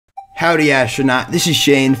Howdy astronaut, this is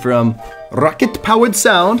Shane from Rocket Powered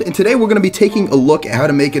Sound, and today we're going to be taking a look at how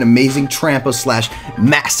to make an amazing trampo slash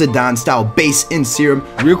Mastodon style bass in Serum.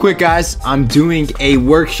 Real quick guys, I'm doing a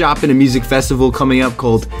workshop in a music festival coming up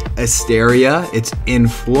called Asteria. It's in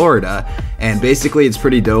Florida, and basically it's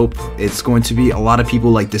pretty dope. It's going to be a lot of people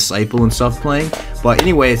like Disciple and stuff playing, but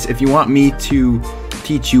anyways, if you want me to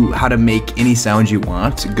teach you how to make any sound you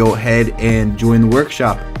want, go ahead and join the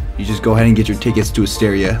workshop. You just go ahead and get your tickets to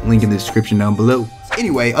Asteria, link in the description down below.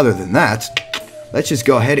 Anyway, other than that, let's just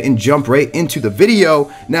go ahead and jump right into the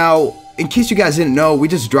video. Now, in case you guys didn't know, we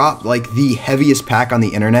just dropped like the heaviest pack on the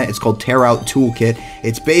internet. It's called Tear Out Toolkit.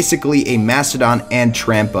 It's basically a Mastodon and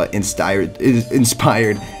Trampa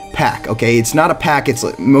inspired pack, okay? It's not a pack, it's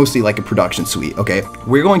mostly like a production suite, okay?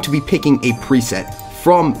 We're going to be picking a preset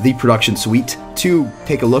from the production suite to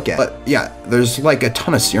take a look at. But yeah, there's like a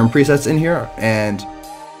ton of Serum presets in here, and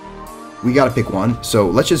we gotta pick one, so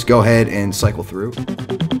let's just go ahead and cycle through.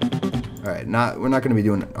 All right, we're not gonna be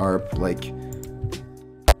doing ARP, like,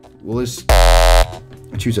 we'll just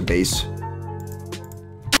choose a bass.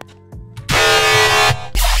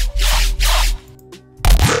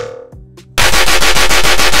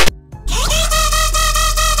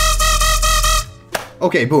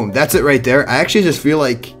 Okay, boom, that's it right there. I actually just feel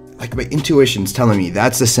like my intuition's telling me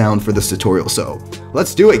that's the sound for this tutorial, so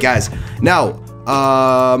let's do it, guys. Now,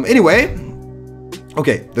 anyway,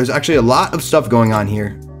 okay, there's actually a lot of stuff going on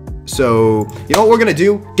here. So, you know what we're gonna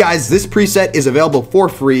do? Guys, this preset is available for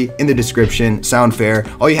free in the description, sound fair.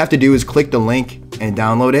 All you have to do is click the link and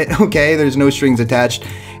download it, okay? There's no strings attached.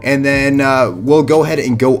 And then we'll go ahead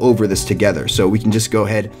and go over this together. So we can just go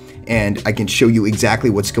ahead and I can show you exactly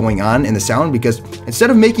what's going on in the sound, because instead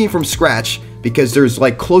of making it from scratch, because there's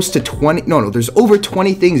like close to 20, there's over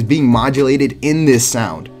 20 things being modulated in this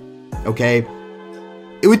sound, okay?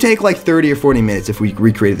 It would take like 30 or 40 minutes if we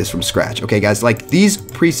recreated this from scratch, okay guys? Like, these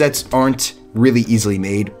presets aren't really easily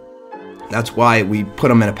made. That's why we put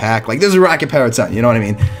them in a pack. Like, this is a Rocket Powered Sound, you know what I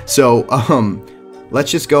mean? So,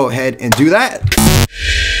 let's just go ahead and do that.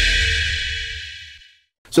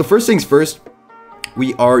 So first things first,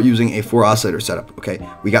 we are using a 4 oscillator setup, okay?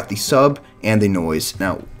 We got the sub and the noise.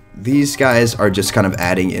 Now, these guys are just kind of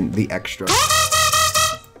adding in the extra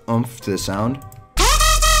oomph to the sound.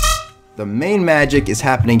 The main magic is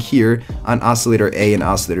happening here on oscillator A and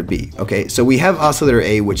oscillator B, okay? So we have oscillator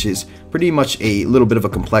A, which is pretty much a little bit of a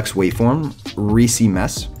complex waveform, Reese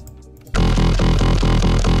mess.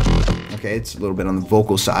 Okay, it's a little bit on the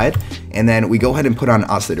vocal side. And then we go ahead and put on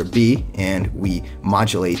oscillator B and we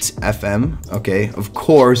modulate FM, okay? Of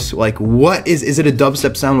course, like, what is it a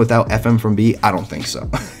dubstep sound without FM from B? I don't think so.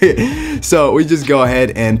 So we just go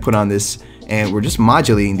ahead and put on this, and we're just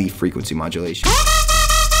modulating the frequency modulation.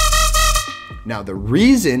 Now, the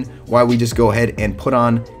reason why we just go ahead and put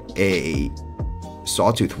on a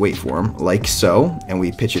sawtooth waveform like so, and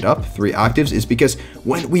we pitch it up 3 octaves, is because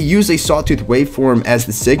when we use a sawtooth waveform as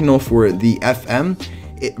the signal for the FM,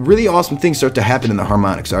 really awesome things start to happen in the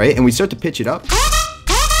harmonics, all right? And we start to pitch it up.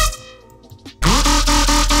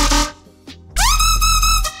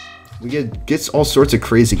 We get all sorts of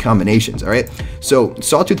crazy combinations, all right? So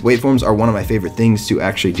sawtooth waveforms are one of my favorite things to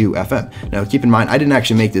actually do FM. Now keep in mind, I didn't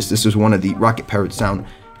actually make this. This was one of the Rocket Powered Sound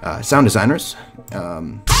sound designers.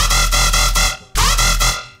 I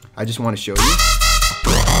just want to show you.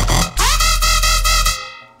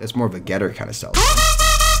 That's more of a getter kind of style.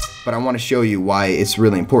 But I want to show you why it's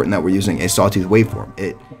really important that we're using a sawtooth waveform.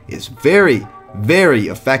 It is very, very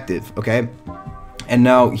effective, okay? And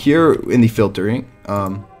now here in the filtering,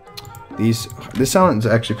 this sound is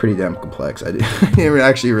actually pretty damn complex. I didn't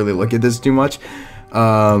actually really look at this too much,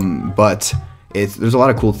 but there's a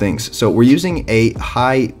lot of cool things. So we're using a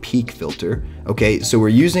high peak filter, okay? So we're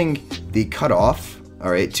using the cutoff,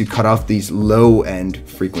 all right, to cut off these low end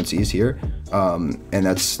frequencies here, and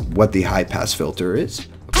that's what the high pass filter is.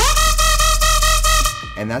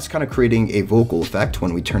 And that's kind of creating a vocal effect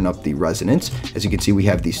when we turn up the resonance. As you can see, we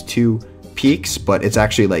have these 2 peaks, but it's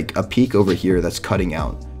actually like a peak over here that's cutting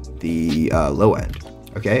out the low end,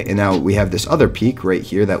 okay? And now we have this other peak right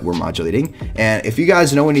here that we're modulating. And if you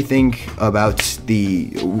guys know anything about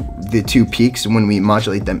the 2 peaks, when we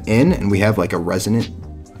modulate them in and we have like a resonant,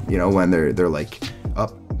 you know, when they're like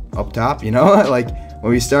up top, you know, like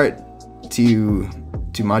when we start to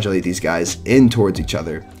modulate these guys in towards each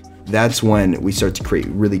other, that's when we start to create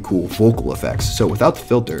really cool vocal effects. So without the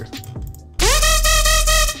filter,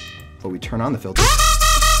 but we turn on the filter,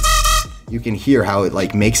 you can hear how it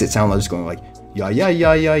like makes it sound like it's going like yeah yeah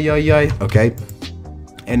yeah yeah yeah yeah, okay?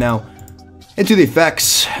 And now into the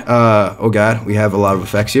effects. Oh god, we have a lot of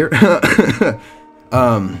effects here.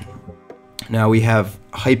 Now we have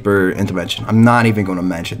hyper intervention. I'm not even going to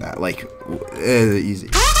mention that. Like, easy.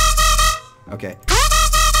 Okay.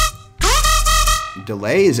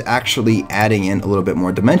 Delay is actually adding in a little bit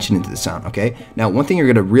more dimension into the sound, okay? Now, one thing you're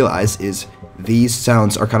going to realize is these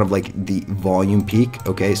sounds are kind of like the volume peak,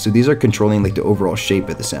 okay? So these are controlling like the overall shape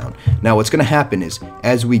of the sound. Now, what's going to happen is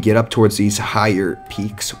as we get up towards these higher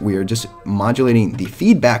peaks, we are just modulating the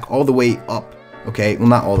feedback all the way up, okay? Well,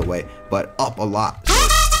 not all the way, but up a lot.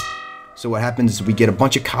 So what happens is we get a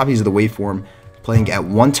bunch of copies of the waveform playing at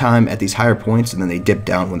one time at these higher points, and then they dip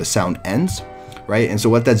down when the sound ends. Right, and so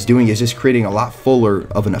what that's doing is just creating a lot fuller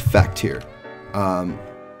of an effect here, and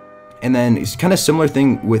then it's kind of similar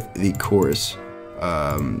thing with the chorus.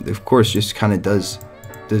 The chorus just kind of does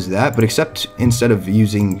that, but except instead of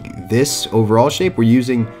using this overall shape, we're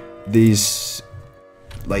using these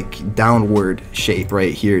like downward shape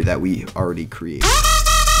right here that we already created.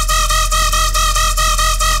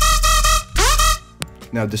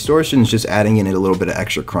 Now distortion is just adding in a little bit of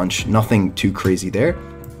extra crunch, nothing too crazy there.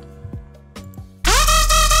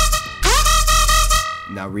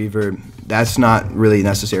 Now reverb, that's not really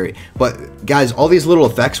necessary. But guys, all these little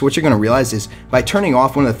effects, what you're gonna realize is by turning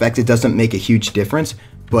off one of the effects, it doesn't make a huge difference,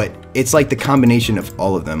 but it's like the combination of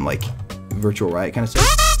all of them, like Virtual Riot kind of stuff.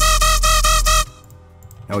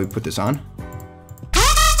 Now we put this on.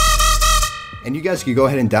 And you guys can go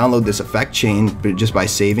ahead and download this effect chain, but just by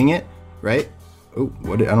saving it, right? Oh,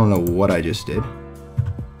 I don't know what I just did.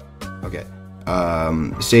 Okay.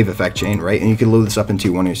 Save effect chain, right? And you can load this up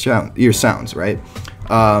into one of your sounds, right?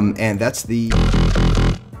 And that's the...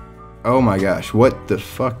 Oh my gosh, what the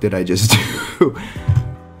fuck did I just do?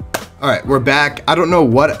 Alright, we're back. I don't know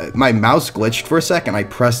what... My mouse glitched for a second. I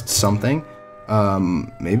pressed something.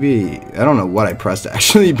 Maybe... I don't know what I pressed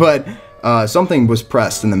actually, but something was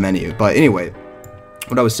pressed in the menu. But anyway,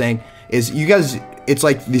 what I was saying is you guys... It's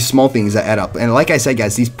like these small things that add up. And like I said,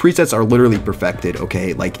 guys, these presets are literally perfected,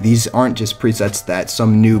 okay? Like, these aren't just presets that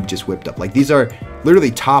some noob just whipped up. Like, these are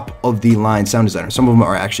literally top of the line sound designers. Some of them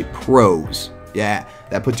are actually pros, yeah,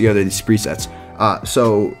 that put together these presets.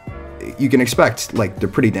 So you can expect, like, they're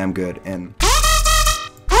pretty damn good. And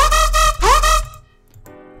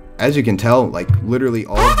as you can tell, like, literally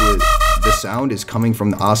all of the sound is coming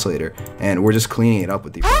from the oscillator. And we're just cleaning it up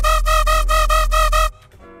with the effects.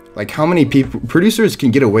 Like, how many producers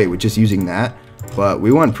can get away with just using that? But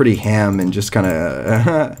we went pretty ham and just kind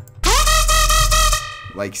of...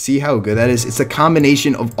 like, see how good that is? It's a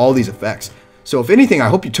combination of all these effects. So if anything, I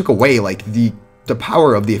hope you took away, like, the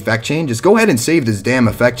power of the effect chain. Just go ahead and save this damn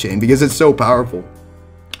effect chain because it's so powerful.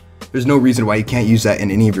 There's no reason why you can't use that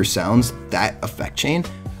in any of your sounds, that effect chain.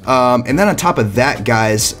 And then on top of that,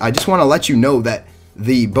 guys, I just want to let you know that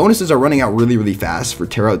the bonuses are running out really, really fast for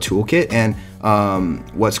Tear Out Toolkit, and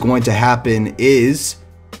what's going to happen is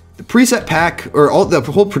the preset pack, or all the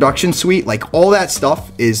whole production suite, like all that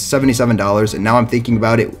stuff is $77, and now I'm thinking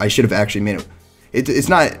about it, I should have actually made it. It's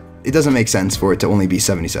not, it doesn't make sense for it to only be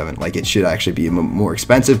 $77. Like, it should actually be more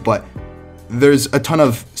expensive, but there's a ton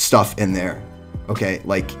of stuff in there. Okay,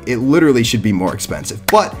 like, it literally should be more expensive,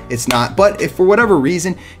 but it's not. But if for whatever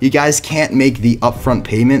reason you guys can't make the upfront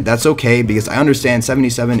payment, that's okay, because I understand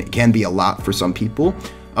 77 can be a lot for some people.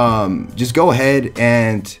 Just go ahead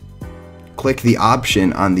and click the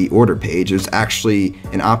option on the order page. There's actually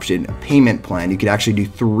an option, a payment plan. You could actually do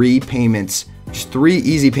 3 payments, just 3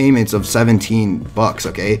 easy payments of 17 bucks,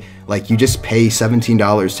 okay? Like, you just pay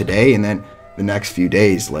 $17 today, and then the next few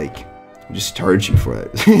days, like, just charge you for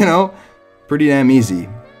it, you know? Pretty damn easy.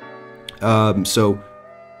 So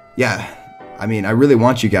yeah, I mean, I really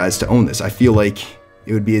want you guys to own this. I feel like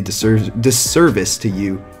it would be a disservice to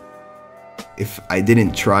you if I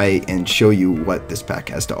didn't try and show you what this pack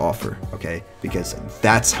has to offer, okay? Because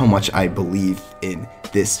that's how much I believe in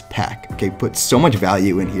this pack, okay? Put so much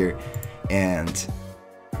value in here, and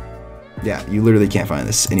yeah, you literally can't find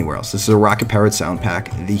this anywhere else. This is a rocket powered sound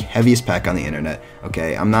pack, the heaviest pack on the internet,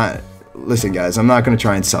 okay? Listen guys, I'm not gonna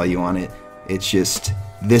try and sell you on it. It's just,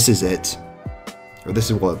 this is it. Or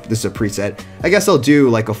this is a preset. I guess I'll do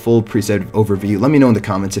like a full preset overview. Let me know in the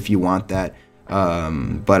comments if you want that.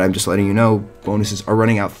 But I'm just letting you know, bonuses are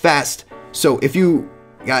running out fast. So if you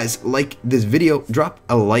guys like this video, drop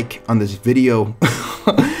a like on this video.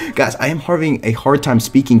 Guys, I am having a hard time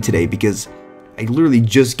speaking today because I literally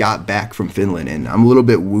just got back from Finland and I'm a little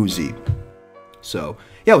bit woozy. So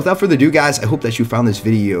yeah, without further ado, guys, I hope that you found this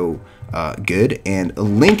video good, and a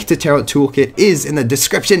link to Tear Out Toolkit is in the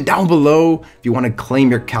description down below if you want to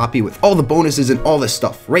claim your copy with all the bonuses and all this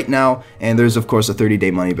stuff right now. And there's of course a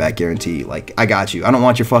 30-day money back guarantee. Like, I got you. I don't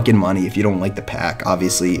want your fucking money if you don't like the pack,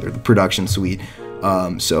 obviously, or the production suite.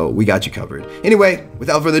 So we got you covered. Anyway,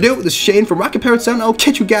 without further ado, this is Shane from Rocket Powered Sound. I'll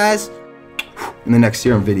catch you guys in the next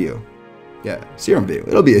Serum video. Yeah, Serum video.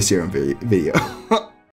 It'll be a Serum video.